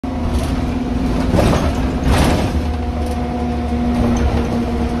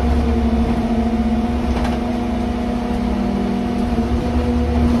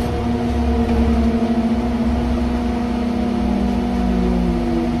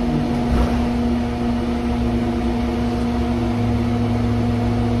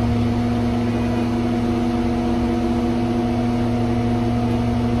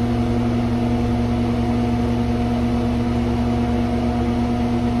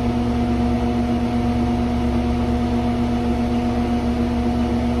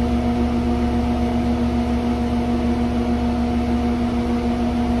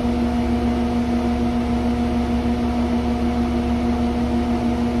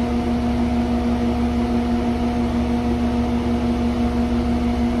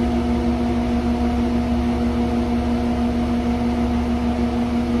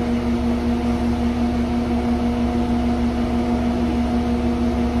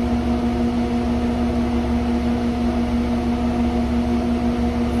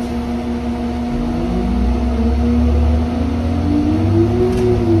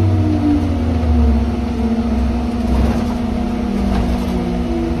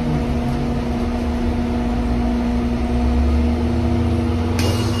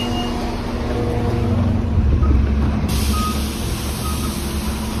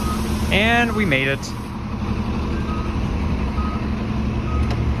And we made it.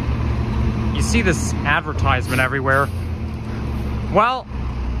 You see this advertisement everywhere. Well,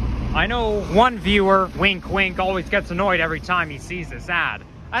 I know one viewer, wink wink, always gets annoyed every time he sees this ad.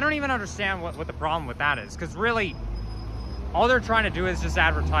 I don't even understand what the problem with that is, because really, all they're trying to do is just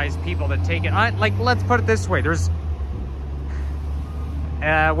advertise people that take it. Like, let's put it this way, there's...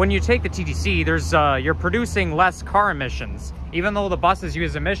 when you take the TTC, there's you're producing less car emissions. Even though the buses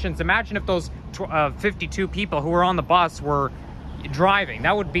use emissions, imagine if those 52 people who were on the bus were driving.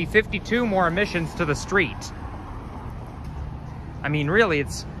 That would be 52 more emissions to the street. I mean, really,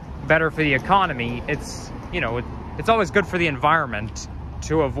 it's better for the economy. It's, you know, it's always good for the environment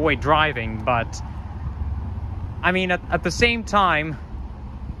to avoid driving, but I mean, at the same time,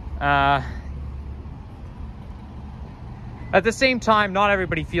 not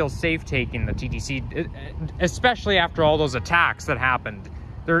everybody feels safe taking the TTC, especially after all those attacks that happened.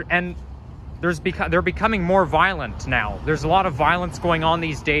 They're becoming more violent now. There's a lot of violence going on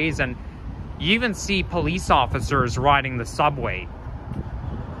these days, and you even see police officers riding the subway.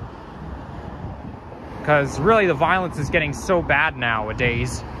 Because really the violence is getting so bad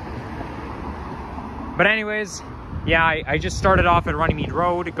nowadays. But anyways, yeah, I just started off at Runnymede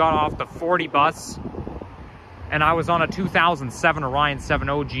Road, got off the 40 bus, and I was on a 2007 Orion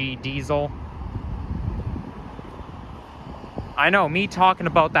 7OG diesel. I know, me talking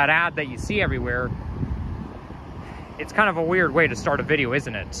about that ad that you see everywhere, it's kind of a weird way to start a video,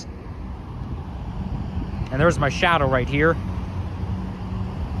 isn't it? And there's my shadow right here.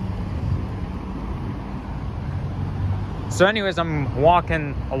 So anyways, I'm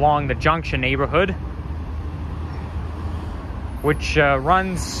walking along the Junction neighborhood, which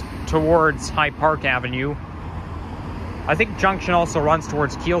runs towards High Park Avenue. I think Junction also runs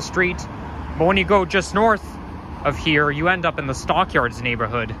towards Keel Street, but when you go just north of here, you end up in the Stockyards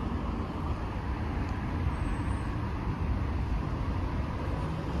neighborhood.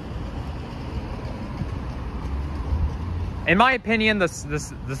 In my opinion, the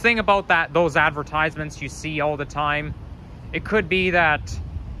thing about those advertisements you see all the time, it could be that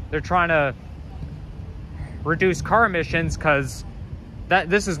they're trying to reduce car emissions because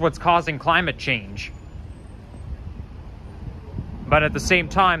this is what's causing climate change. But at the same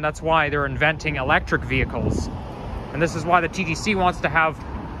time, that's why they're inventing electric vehicles. And this is why the TTC wants to have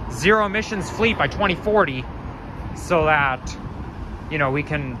zero emissions fleet by 2040 so that, you know, we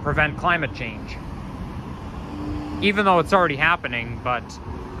can prevent climate change. Even though it's already happening, but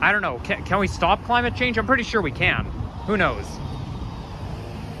I don't know. Can we stop climate change? I'm pretty sure we can. Who knows?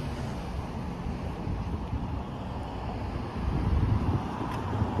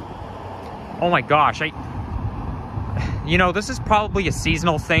 Oh my gosh, you know, this is probably a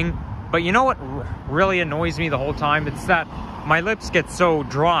seasonal thing, but you know what really annoys me the whole time? It's that my lips get so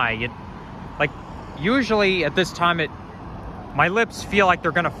dry. Like, usually at this time, my lips feel like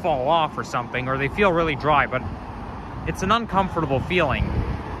they're gonna fall off or something, or they feel really dry, but it's an uncomfortable feeling.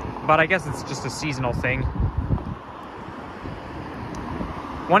 But I guess it's just a seasonal thing.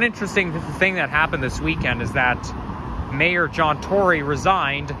 One interesting thing that happened this weekend is that Mayor John Tory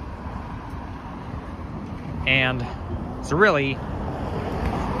resigned, and so really,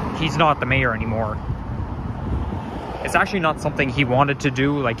 he's not the mayor anymore. It's actually not something he wanted to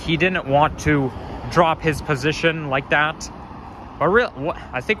do. Like, he didn't want to drop his position like that. But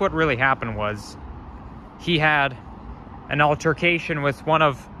I think what really happened was he had an altercation with one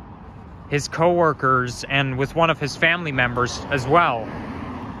of his co-workers and with one of his family members as well.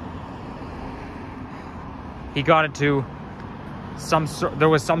 He got into there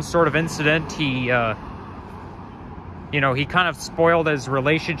was some sort of incident. He you know, he kind of spoiled his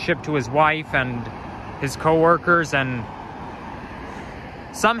relationship to his wife and his co-workers, and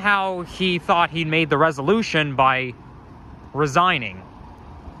somehow he thought he'd made the resolution by resigning.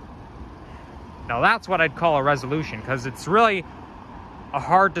 Now that's what I'd call a resolution, because it's really a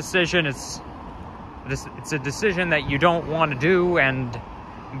hard decision. It's a decision that you don't want to do,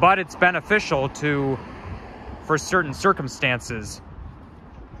 but it's beneficial for certain circumstances.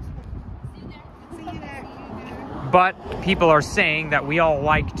 But people are saying that we all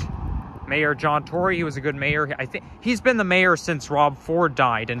liked Mayor John Tory. He was a good mayor. I think he's been the mayor since Rob Ford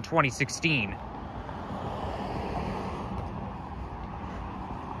died in 2016.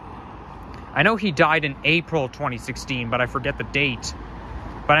 I know he died in April 2016, but I forget the date.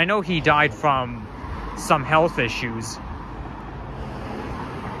 But I know he died from some health issues.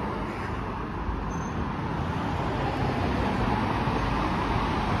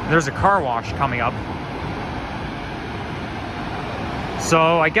 There's a car wash coming up.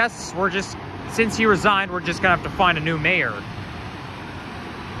 So I guess since he resigned, we're just gonna have to find a new mayor.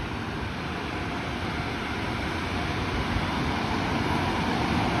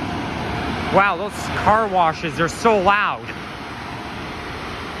 Wow, those car washes, they're so loud.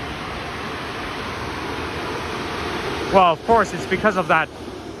 Well, of course, it's because of that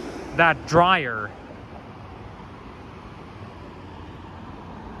dryer.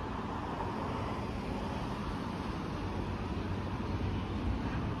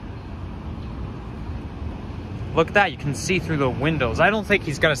 Look at that, you can see through the windows. I don't think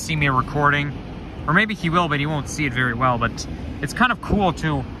he's gonna see me recording. Or maybe he will, but he won't see it very well. But it's kind of cool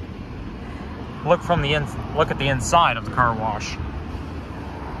to look at the inside of the car wash.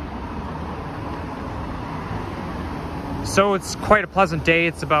 So it's quite a pleasant day.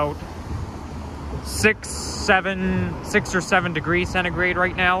 It's about 6 or 7 degrees centigrade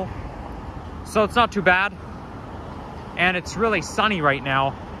right now. So it's not too bad. And it's really sunny right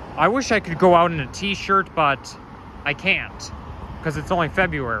now. I wish I could go out in a t-shirt, but I can't because it's only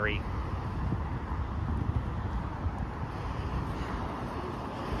February.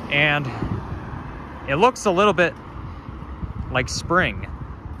 And it looks a little bit like spring.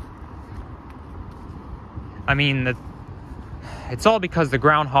 I mean, it's all because the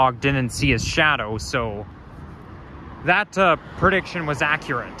groundhog didn't see his shadow, so that prediction was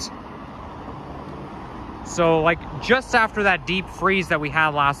accurate. So, like, just after that deep freeze that we had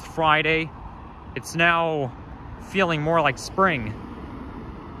last Friday, it's now feeling more like spring.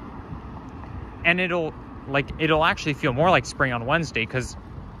 And it'll actually feel more like spring on Wednesday, because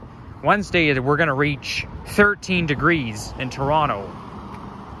Wednesday we're gonna reach 13 degrees in Toronto.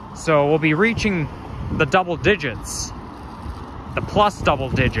 So we'll be reaching the double digits, the plus double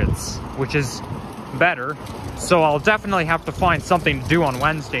digits, which is better. So I'll definitely have to find something to do on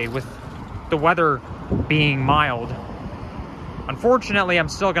Wednesday with the weather being mild. Unfortunately, I'm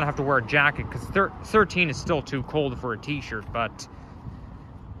still gonna have to wear a jacket because 13 is still too cold for a t-shirt, but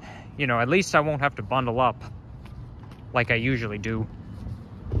you know, at least I won't have to bundle up like I usually do.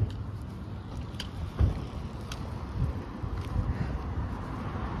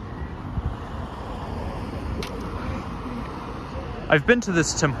 I've been to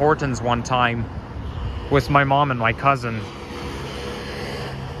this Tim Hortons one time with my mom and my cousin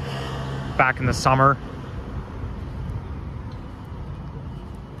back in the summer.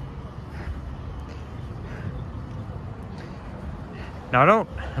 Now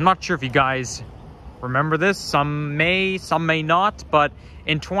I'm not sure if you guys remember this, some may not, but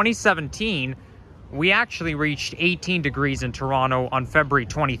in 2017, we actually reached 18 degrees in Toronto on February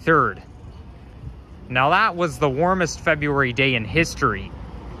 23rd. Now that was the warmest February day in history.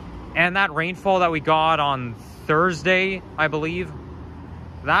 And that rainfall that we got on Thursday, I believe,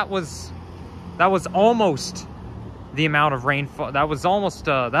 that was almost the amount of rainfall.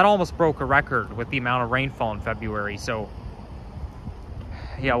 That almost broke a record with the amount of rainfall in February. So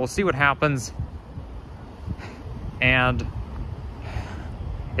yeah, we'll see what happens. And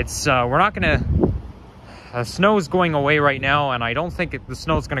it's we're not gonna, snow's going away right now, and I don't think the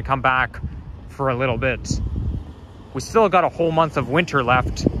snow's gonna come back for a little bit. We still got a whole month of winter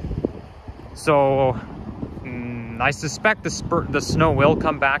left, so I suspect the snow will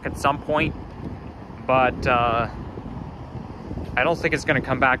come back at some point, but I don't think it's going to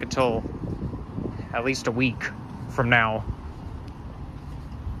come back until at least a week from now.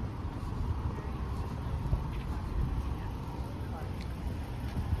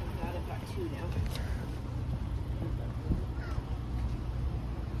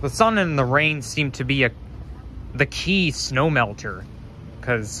 The sun and the rain seem to be the key snow melter,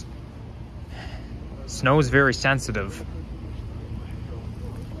 because snow is very sensitive.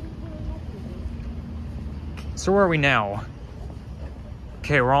 So where are we now?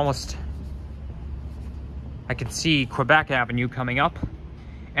 Okay, we're almost... I can see Quebec Avenue coming up.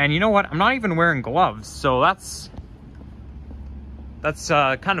 And you know what? I'm not even wearing gloves, so that's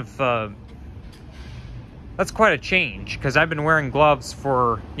kind of... that's quite a change, because I've been wearing gloves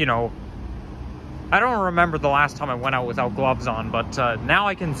for, you know, I don't remember the last time I went out without gloves on, but now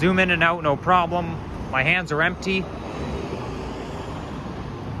I can zoom in and out, no problem. My hands are empty.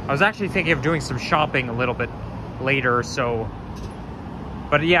 I was actually thinking of doing some shopping a little bit later, so...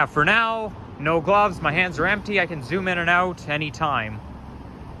 But yeah, for now, no gloves, my hands are empty, I can zoom in and out anytime.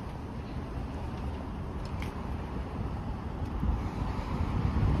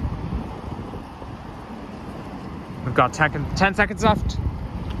 We've got 10 seconds left.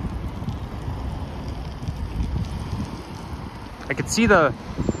 I could see the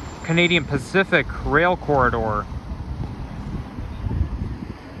Canadian Pacific rail corridor.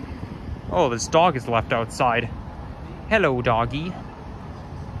 Oh, this dog is left outside. Hello, doggy.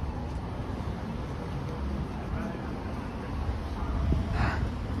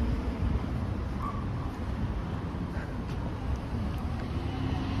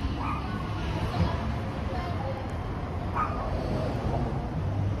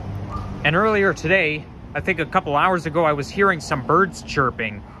 And earlier today, I think a couple hours ago, I was hearing some birds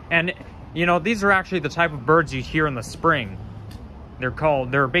chirping. And, you know, these are actually the type of birds you hear in the spring.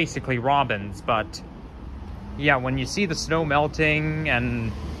 They're basically robins, but yeah, when you see the snow melting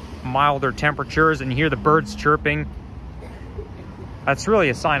and milder temperatures and you hear the birds chirping, that's really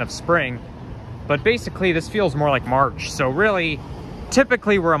a sign of spring. But basically, this feels more like March. So really,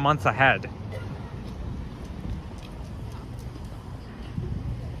 typically we're a month ahead.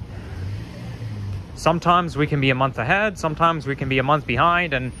 Sometimes we can be a month ahead, sometimes we can be a month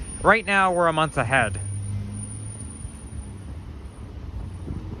behind, and right now we're a month ahead.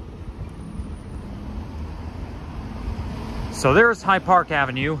 So there's High Park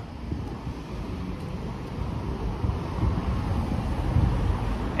Avenue.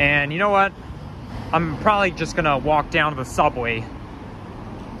 And you know what? I'm probably just gonna walk down to the subway.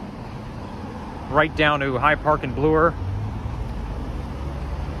 Right down to High Park and Bloor.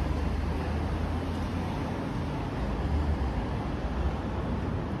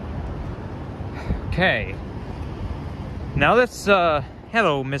 Okay. Now this,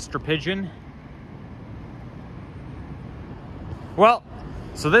 hello, Mr. Pigeon. Well,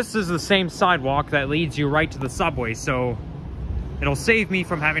 so this is the same sidewalk that leads you right to the subway, so it'll save me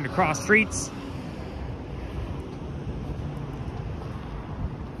from having to cross streets.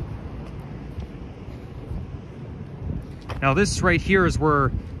 Now this right here is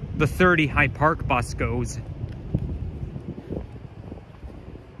where the 30 High Park bus goes.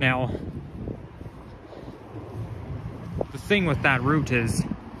 Now, the thing with that route is,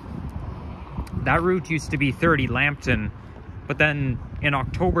 that route used to be 30 Lambton, but then in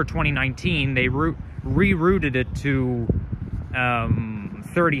October 2019, they rerouted it to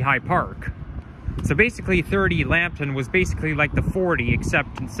 30 High Park. So basically 30 Lambton was basically like the 40,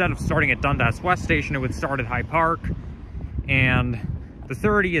 except instead of starting at Dundas West Station, it would start at High Park. And the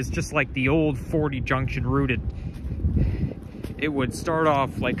 30 is just like the old 40 Junction route. It would start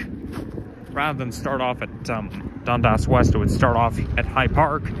off like, rather than start off at Dundas West, it would start off at High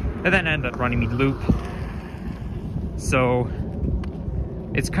Park and then end at Runnymede Loop. So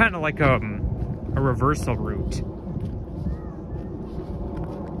it's kind of like a reversal route.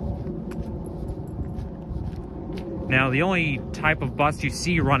 Now the only type of bus you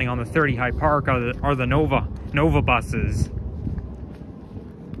see running on the 30 High Park are the Nova buses.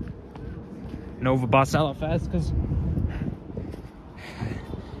 Nova Bus LFS, because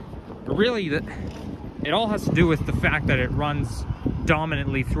really it all has to do with the fact that it runs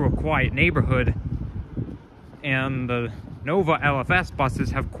dominantly through a quiet neighborhood, and the Nova LFS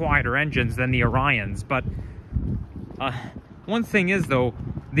buses have quieter engines than the Orions. But one thing is though,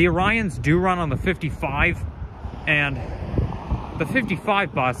 the Orions do run on the 55, and the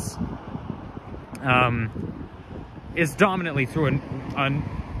 55 bus is dominantly through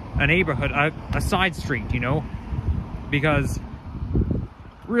a neighborhood, a side street, you know, because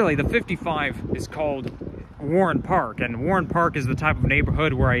really the 55 is called Warren Park, and Warren Park is the type of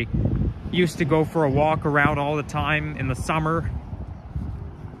neighborhood where I used to go for a walk around all the time in the summer,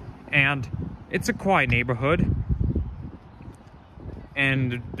 and it's a quiet neighborhood,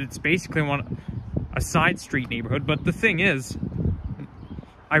 and it's basically a side street neighborhood. But the thing is,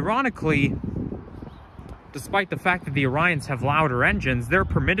 ironically, despite the fact that the Orions have louder engines, they're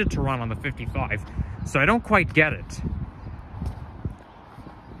permitted to run on the 55. So I don't quite get it.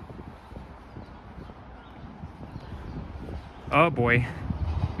 Oh boy.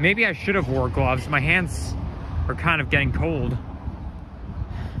 Maybe I should have wore gloves. My hands are kind of getting cold.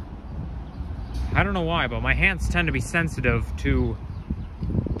 I don't know why, but my hands tend to be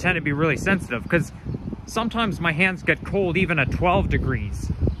really sensitive, because sometimes my hands get cold even at 12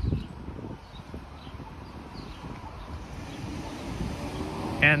 degrees.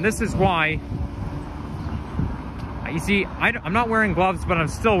 And this is why, you see, I'm not wearing gloves, but I'm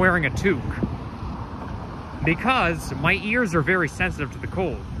still wearing a toque, because my ears are very sensitive to the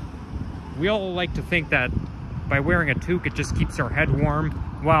cold. We all like to think that by wearing a toque, it just keeps our head warm.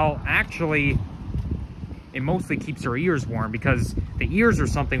 Well, actually, it mostly keeps our ears warm, because the ears are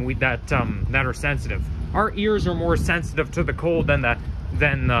something that are sensitive. Our ears are more sensitive to the cold than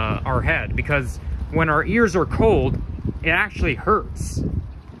our head, because when our ears are cold, it actually hurts.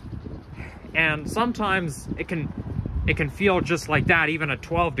 And sometimes it can feel just like that even at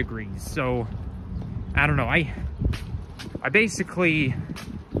 12 degrees. So I don't know, I basically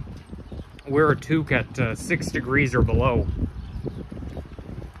wear a toque at 6 degrees or below.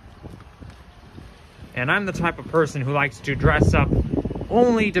 And I'm the type of person who likes to dress up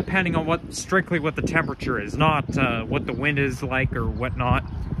only depending on strictly what the temperature is, not what the wind is like or whatnot.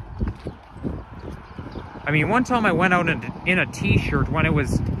 I mean, one time I went out in a t-shirt when it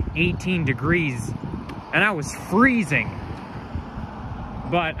was 18 degrees, and I was freezing.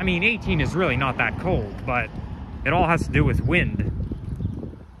 But, I mean, 18 is really not that cold, but it all has to do with wind.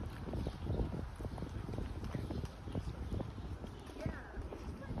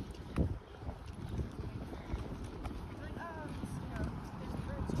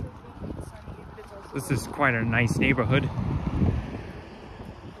 This is quite a nice neighborhood.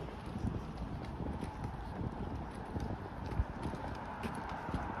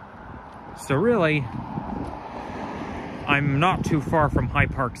 So really, I'm not too far from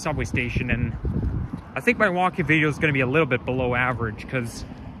Hyde Park subway station, and I think my walking video is going to be a little bit below average, because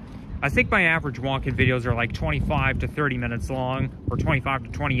I think my average walking videos are like 25 to 30 minutes long, or 25 to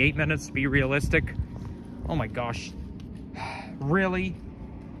 28 minutes to be realistic. Oh my gosh. Really?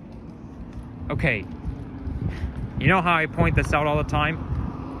 Okay. You know how I point this out all the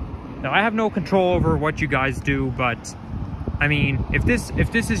time? Now, I have no control over what you guys do, but I mean, if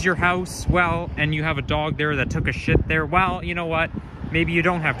this is your house, well, and you have a dog there that took a shit there, well, you know what? Maybe you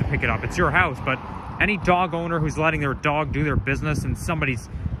don't have to pick it up. It's your house. But any dog owner who's letting their dog do their business in somebody's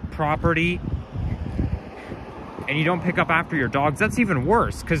property and you don't pick up after your dogs, that's even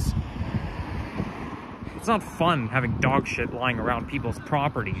worse, because it's not fun having dog shit lying around people's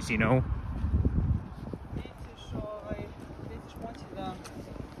properties, you know?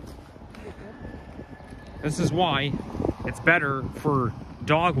 This is why it's better for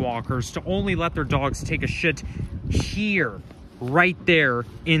dog walkers to only let their dogs take a shit here, right there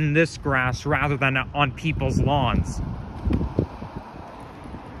in this grass, rather than on people's lawns.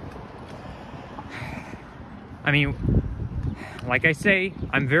 I mean, like I say,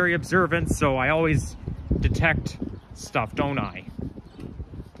 I'm very observant, so I always detect stuff, don't I?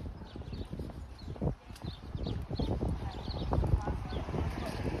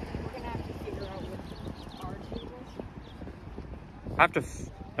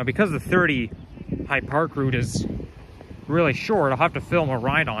 Now, because the 30 Hyde Park route is really short, I'll have to film a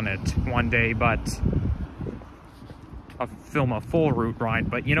ride on it one day, but I'll film a full route ride.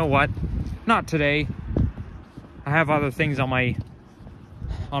 But you know what? Not today. I have other things on my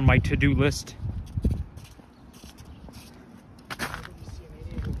to-do list.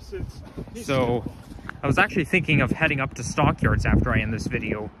 So I was actually thinking of heading up to Stockyards after I end this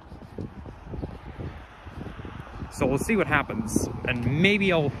video. So we'll see what happens, and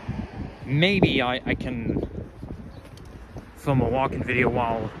maybe I can film a walking video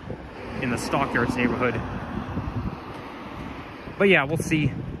while in the Stockyards neighborhood. But yeah, we'll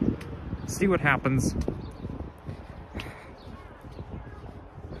see what happens.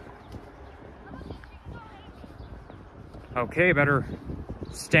 Okay, better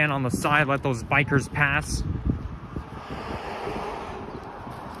stand on the side, let those bikers pass.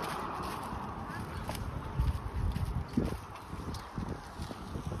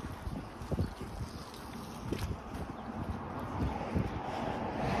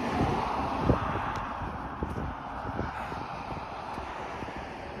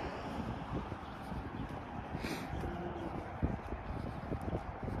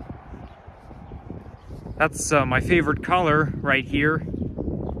 That's my favorite color right here.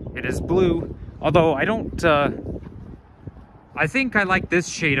 It is blue. Although I don't, I think I like this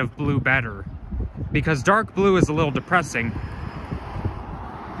shade of blue better, because dark blue is a little depressing.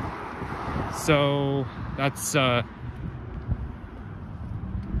 So that's, that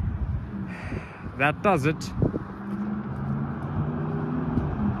does it.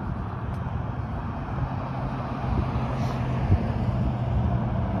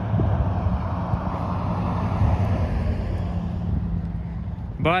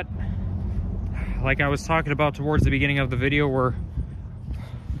 But, like I was talking about towards the beginning of the video,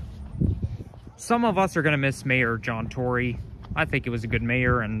 some of us are going to miss Mayor John Tory. I think it was a good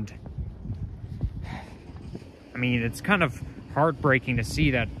mayor, and I mean, it's kind of heartbreaking to see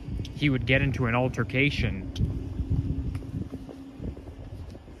that he would get into an altercation.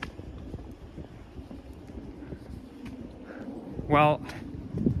 Well,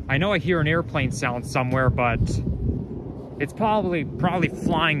 I know I hear an airplane sound somewhere, but it's probably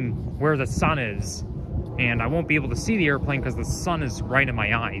flying where the sun is, and I won't be able to see the airplane because the sun is right in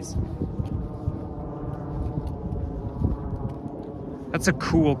my eyes. That's a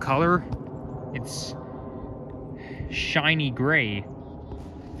cool color. It's shiny gray.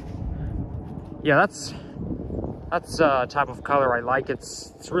 Yeah, that's a type of color I like.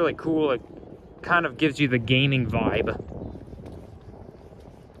 It's really cool. It kind of gives you the gaming vibe.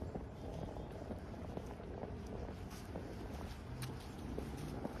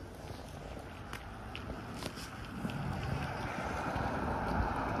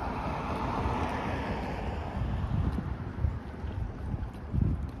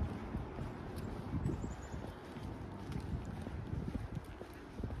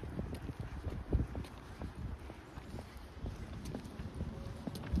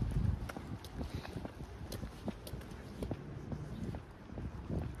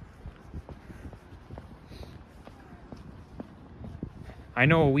 I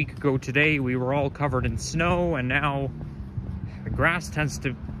know a week ago today we were all covered in snow, and now the grass tends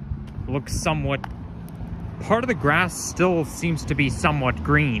to look somewhat... Part of the grass still seems to be somewhat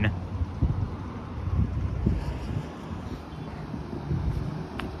green.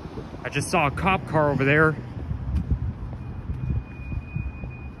 I just saw a cop car over there.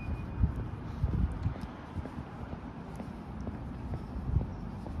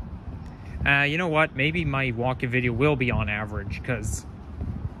 You know what? Maybe my walking video will be on average, because...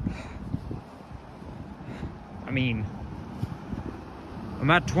 I mean... I'm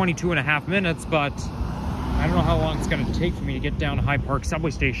at 22.5 minutes, but... I don't know how long it's going to take for me to get down to High Park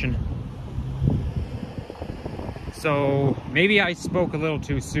subway station. So, maybe I spoke a little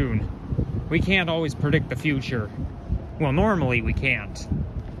too soon. We can't always predict the future. Well, normally we can't.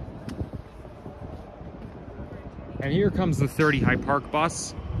 And here comes the 30 High Park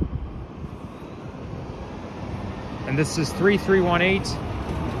bus. And this is 3318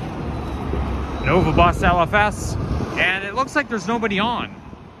 Nova Bus LFS. And it looks like there's nobody on.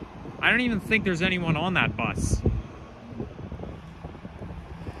 I don't even think there's anyone on that bus.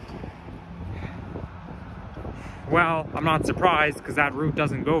 Well, I'm not surprised, because that route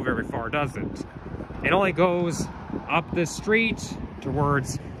doesn't go very far, does it? It only goes up this street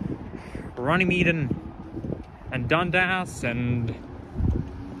towards Runnymede and Dundas, and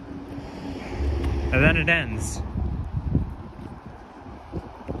then it ends.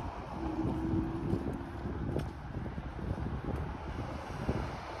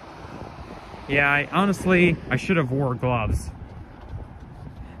 Yeah, honestly, I should have wore gloves.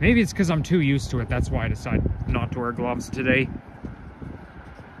 Maybe it's because I'm too used to it. That's why I decided not to wear gloves today.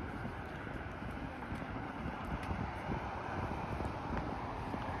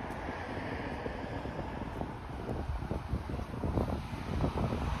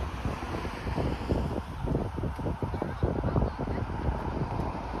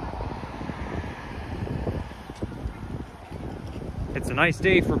 It's a nice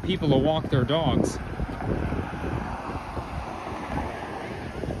day for people to walk their dogs.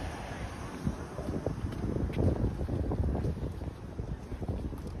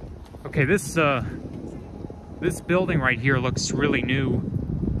 Okay, this building right here looks really new.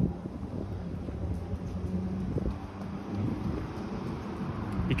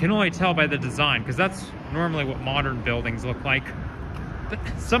 You can only tell by the design, because that's normally what modern buildings look like.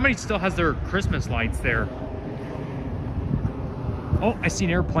 Somebody still has their Christmas lights there. Oh, I see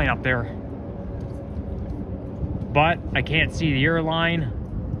an airplane up there. But I can't see the airline.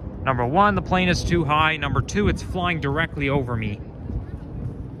 Number one, the plane is too high. Number two, it's flying directly over me.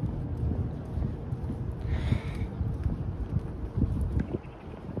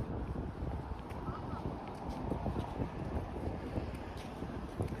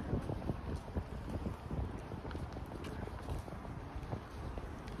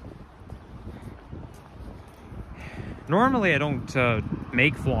 Normally I don't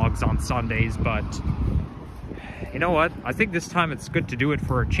make vlogs on Sundays, but you know what? I think this time it's good to do it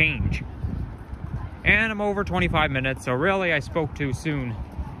for a change. And I'm over 25 minutes, so really I spoke too soon.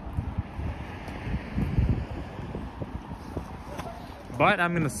 But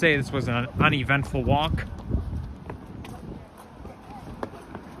I'm gonna say this was an uneventful walk.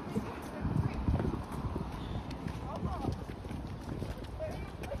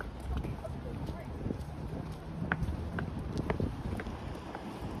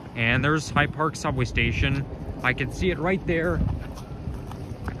 And there's High Park subway station. I can see it right there.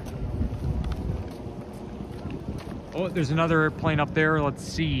 Oh, there's another airplane up there. Let's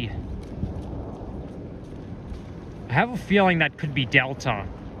see. I have a feeling that could be Delta.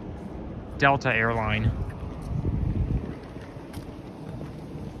 Delta airline.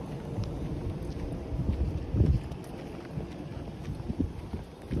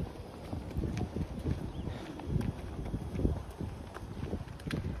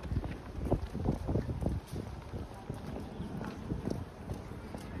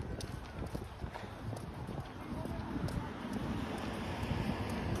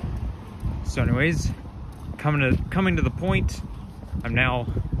 So anyways, coming to the point, I'm now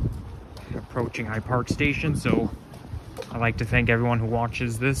approaching High Park Station, so I'd like to thank everyone who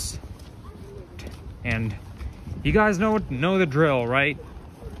watches this. And you guys know the drill, right?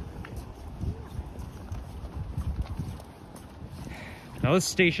 Now this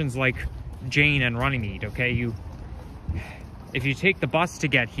station's like Jane and Runnymede, okay? If you take the bus to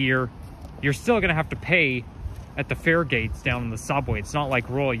get here, you're still gonna have to pay at the fare gates down in the subway. It's not like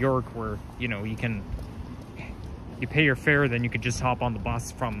Royal York where, you know, you pay your fare, then you could just hop on the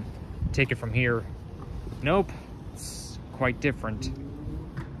bus take it from here. Nope, it's quite different.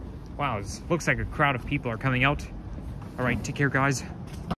 Wow, it looks like a crowd of people are coming out. All right, take care, guys.